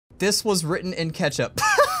this was written in ketchup.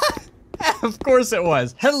 Of course it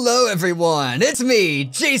was. Hello everyone, it's me,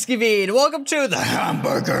 JayskiBean. Welcome to the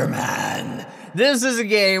Hamburger Man. This is a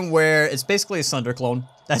game where it's basically a Slender clone.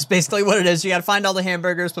 That's basically what it is. You gotta find all the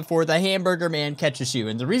hamburgers before the Hamburger Man catches you.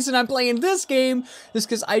 And the reason I'm playing this game is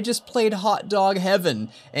because I just played Hot Dog Heaven.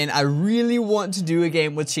 And I really want to do a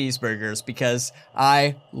game with cheeseburgers because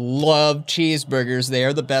I love cheeseburgers. They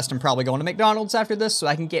are the best. I'm probably going to McDonald's after this so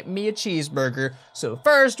I can get me a cheeseburger. So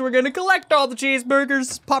first, we're gonna collect all the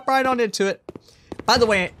cheeseburgers. Pop right on into it. By the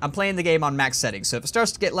way, I'm playing the game on max settings, so if it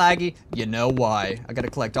starts to get laggy, you know why. I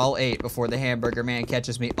gotta collect all 8 before the Hamburger Man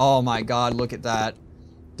catches me. Oh my god, look at that.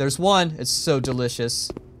 There's one. It's so delicious.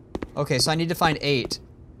 Okay, so I need to find 8.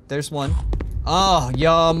 There's one. Oh,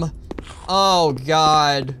 yum. Oh,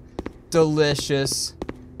 God. Delicious.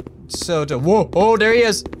 So whoa. Oh, there he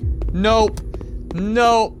is. Nope.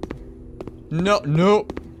 Nope. No,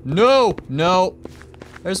 nope. No, no.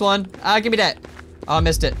 There's one. Give me that. Oh, I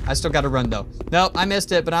missed it. I still gotta run, though. Nope, I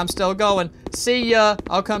missed it, but I'm still going. See ya.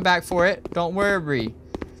 I'll come back for it. Don't worry.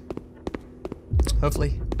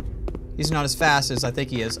 Hopefully. He's not as fast as I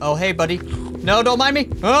think he is. Oh, hey, buddy. No, don't mind me.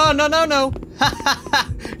 Oh, no, no, no.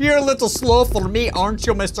 You're a little slow for me, aren't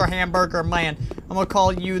you, Mr. Hamburger Man? I'm gonna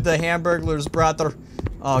call you the Hamburglar's brother.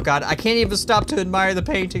 Oh, God. I can't even stop to admire the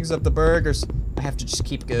paintings of the burgers. I have to just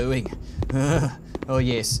keep going. Oh,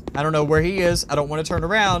 yes. I don't know where he is. I don't want to turn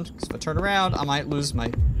around, because if I turn around, I might lose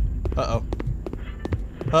my... Uh-oh.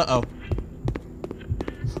 Uh-oh.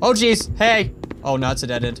 Oh, jeez. Hey. Oh, no, it's a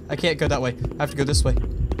dead end. I can't go that way. I have to go this way.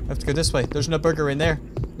 I have to go this way. There's no burger in there.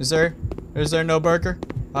 Is there? Is there no burger?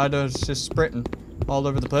 I know, it's just sprinting all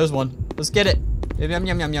over the place. There's one. Let's get it. Yum,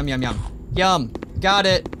 yum, yum, yum, yum, yum. Yum. Got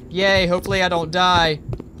it. Yay. Hopefully I don't die.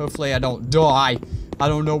 Hopefully I don't die. I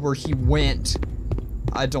don't know where he went.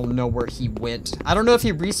 I don't know where he went. I don't know if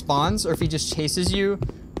he respawns or if he just chases you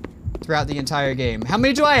throughout the entire game. How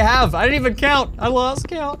many do I have? I didn't even count. I lost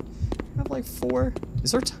count. I have like 4.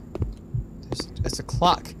 Is there time? It's a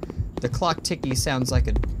clock. The clock ticky sounds like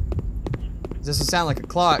a... This doesn't sound like a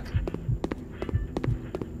clock.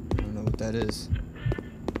 I don't know what that is.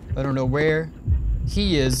 I don't know where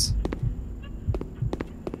he is.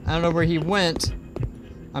 I don't know where he went.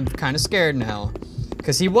 I'm kind of scared now.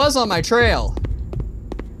 Because he was on my trail.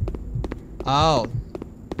 Oh.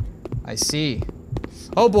 I see.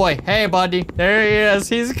 Oh boy. Hey, buddy. There he is.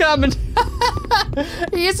 He's coming.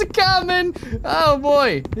 He's coming. Oh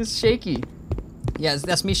boy. It's shaky. Yeah,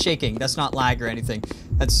 that's me shaking. That's not lag or anything.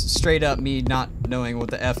 That's straight up me not knowing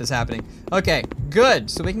what the F is happening. Okay, good.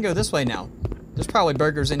 So we can go this way now. There's probably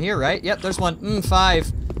burgers in here, right? Yep, there's one.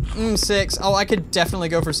 5. 6. Oh, I could definitely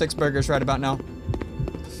go for 6 burgers right about now.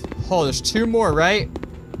 Oh, there's 2 more, right?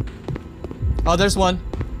 Oh, there's 1.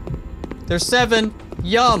 There's 7.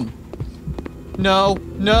 Yum. No,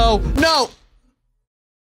 no, no!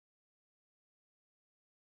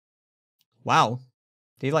 Wow.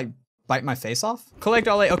 Did he, like, bite my face off? Collect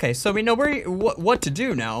all 8. Okay, so we know where what to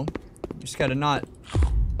do now. Just gotta not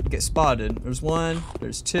get spotted. There's 1.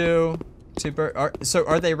 There's 2. So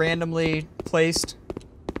are they randomly placed?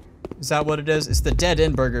 Is that what it is? It's the dead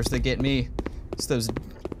end burgers that get me. It's those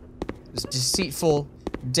deceitful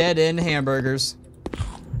dead end hamburgers.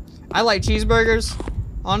 I like cheeseburgers,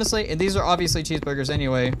 honestly, and these are obviously cheeseburgers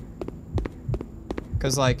anyway.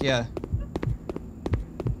 Cause like, yeah.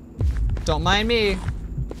 Don't mind me.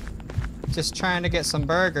 Just trying to get some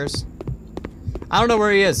burgers. I don't know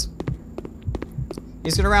where he is.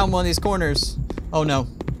 He's gonna round one of these corners. Oh no.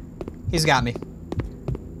 He's got me.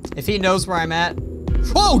 If he knows where I'm at.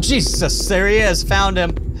 Oh, Jesus, there he is. Found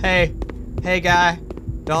him. Hey. Hey, guy.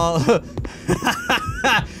 Don't.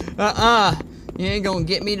 You ain't gonna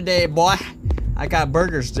get me today, boy. I got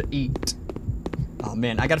burgers to eat. Oh,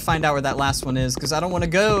 man. I gotta find out where that last one is, because I don't want to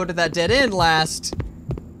go to that dead end last.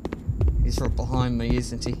 He's right behind me,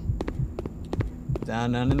 isn't he?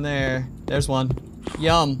 Down in there. There's one.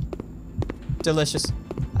 Yum. Delicious.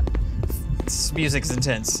 This music's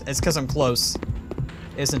intense. It's because I'm close.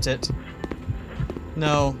 Isn't it?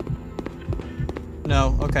 No.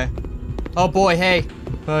 No. Okay. Oh boy, hey.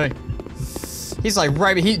 Hey. He's like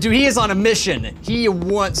right, dude, he is on a mission. He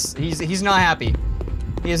wants, he's not happy.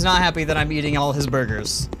 He is not happy that I'm eating all his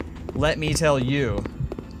burgers. Let me tell you.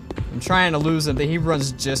 I'm trying to lose him, but he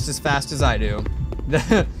runs just as fast as I do.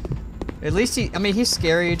 At least I mean, he's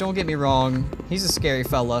scary, don't get me wrong. He's a scary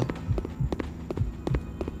fella.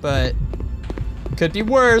 But, could be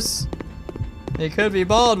worse. He could be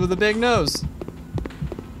bald with a big nose.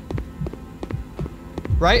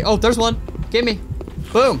 Right? Oh, there's one. Get me.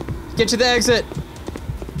 Boom. Get to the exit.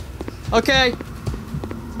 Okay.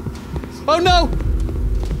 Oh no!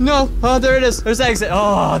 No, oh, there it is. There's the exit.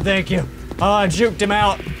 Oh, thank you. Oh, I juked him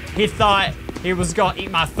out. He thought he was gonna eat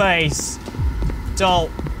my face. Don't.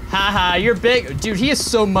 Haha, you're big. Dude, he is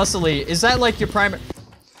so muscly. Is that like your primary?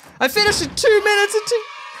 I finished in 2 minutes and 2.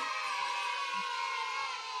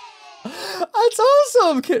 That's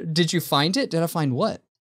awesome. Did you find it? Did I find what?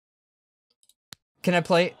 Can I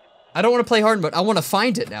play? I don't want to play hard mode. I want to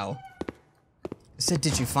find it now. I said,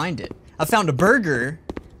 did you find it? I found a burger.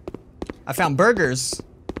 I found burgers.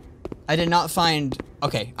 I did not find.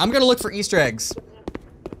 Okay, I'm gonna look for Easter eggs.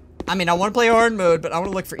 I mean, I want to play hard mode, but I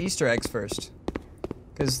want to look for Easter eggs first.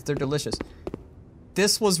 Because they're delicious.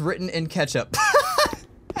 This was written in ketchup.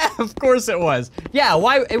 Of course it was. Yeah,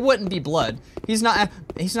 why? It wouldn't be blood. He's not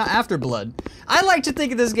after blood. I like to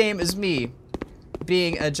think of this game as me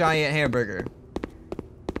being a giant hamburger.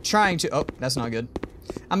 Trying to, oh, that's not good.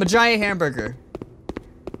 I'm a giant hamburger.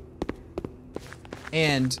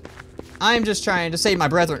 And I'm just trying to save my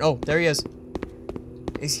brethren. Oh, there he is.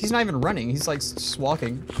 He's not even running. He's like just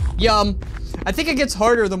walking. Yum. I think it gets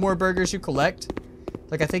harder the more burgers you collect.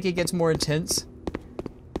 Like, I think it gets more intense.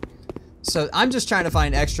 So I'm just trying to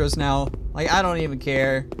find extras now. Like, I don't even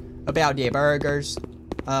care about the burgers.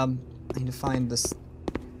 I need to find this.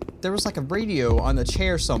 There was like a radio on the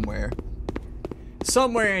chair somewhere.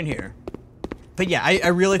 Somewhere in here. But yeah, I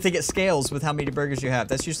really think it scales with how many burgers you have.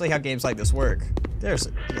 That's usually how games like this work. There's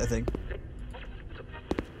that thing.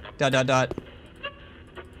 Dot dot dot.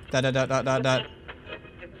 Dot dot dot dot dot dot.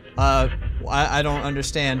 I don't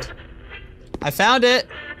understand. I found it.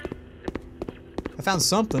 I found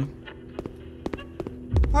something.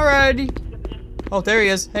 Alrighty. Oh, there he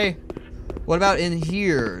is. Hey. What about in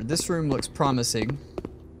here? This room looks promising.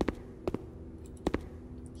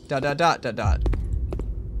 Dot dot dot dot dot.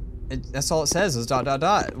 That's all it says is dot dot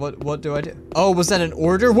dot. What do I do? Oh, was that an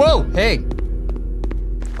order? Whoa, hey.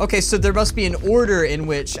 Okay, so there must be an order in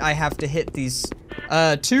which I have to hit these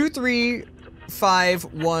 2, 3, 5,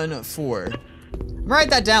 1, 4. Write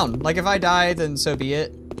that down. Like, if I die, then so be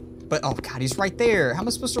it. But oh god, he's right there. How am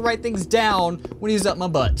I supposed to write things down when he's up my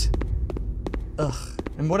butt? Ugh.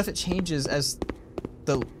 And what if it changes as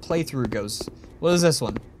the playthrough goes? What is this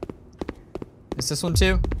one? Is this one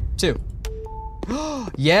 2? 2.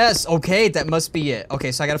 Yes, okay, that must be it.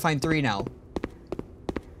 Okay, so I gotta find 3 now.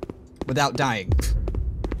 Without dying.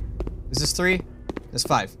 Is this 3? That's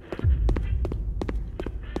 5.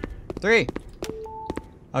 3.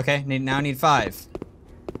 Okay, now I need 5.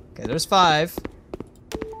 Okay, there's 5.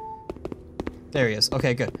 There he is.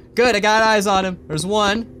 Okay, good. Good, I got eyes on him. There's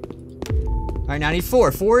 1. Alright, now I need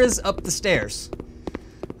 4. 4 is up the stairs.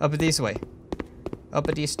 Up this way. Up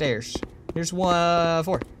at these stairs. Here's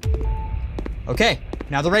 4. Okay,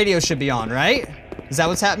 now the radio should be on, right? Is that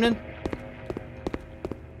what's happening?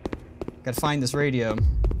 Gotta find this radio.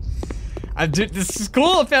 This is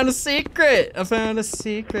cool. I found a secret. I found a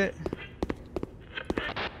secret.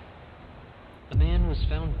 A man was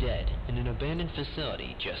found dead in an abandoned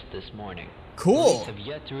facility just this morning. Cool. Police have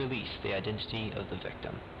yet to release the identity of the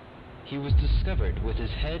victim. He was discovered with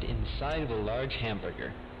his head inside of a large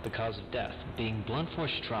hamburger, the cause of death being blunt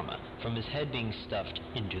force trauma from his head being stuffed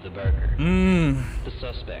into the burger. The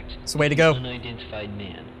suspect, it's the way to go. An unidentified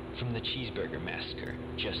man from the Cheeseburger massacre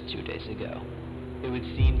just 2 days ago. It would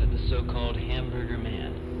seem that the so-called Hamburger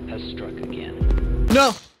Man has struck again.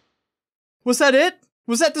 No! Was that it?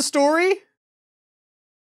 Was that the story?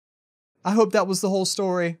 I hope that was the whole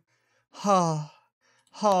story.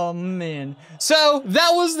 Oh man. So that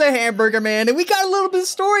was the Hamburger Man, and we got a little bit of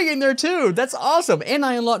story in there too. That's awesome. And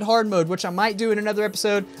I unlocked hard mode, which I might do in another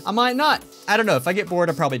episode. I might not. I don't know. If I get bored,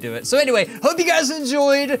 I'll probably do it. So anyway, hope you guys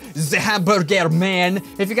enjoyed the Hamburger Man.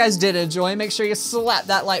 If you guys did enjoy, make sure you slap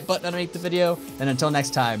that like button underneath the video. And until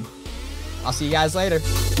next time, I'll see you guys later.